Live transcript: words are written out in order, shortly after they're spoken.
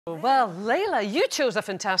Well, Laila, you chose a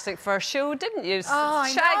fantastic first show, didn't you? Oh,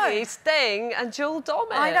 Shaggy, Sting and Joel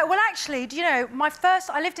Dommett. I know. Well, actually, do you know,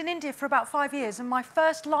 I lived in India for about 5 years, and my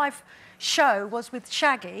first live show was with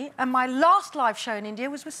Shaggy, and my last live show in India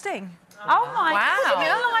was with Sting. Oh, my wow. God. What do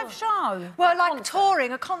you mean live show? Well, like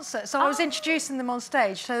touring, a concert, so I was introducing them on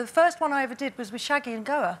stage. So the first one I ever did was with Shaggy and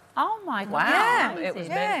Goa. Oh, my God. Wow. Yeah. It was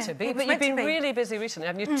meant to be. But you've been really busy recently,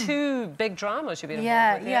 haven't you? 2 big dramas you've been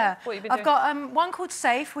involved with. Yeah. What have you been I've got one called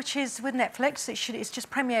Safe, which is with Netflix. It's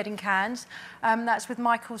just premiered in Cannes. That's with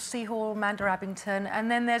Michael C. Hall, Amanda Abington.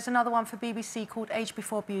 And then there's another one for BBC called Age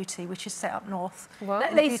Before Beauty, which is set up north. Well,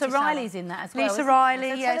 Lisa Riley's in that as well. Lisa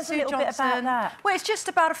Riley, so tell us a little bit about that. Well, it's just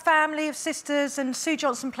about a family of sisters, and Sue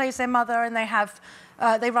Johnson plays their mother, and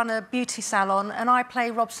they run a beauty salon, and I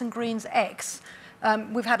play Robson Green's ex.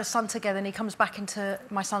 We've had a son together, and he comes back into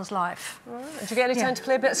my son's life. Right. Did you get any time to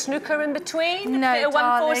play a bit of snooker in between? No, a bit of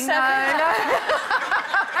darling, 147? no.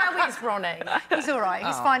 How is Ronnie? He's all right.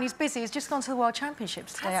 He's fine. He's busy. He's just gone to the World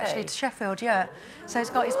Championships today, actually, to Sheffield, yeah. So he's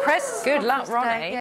got his press. Good luck, today. Ronnie. Yeah.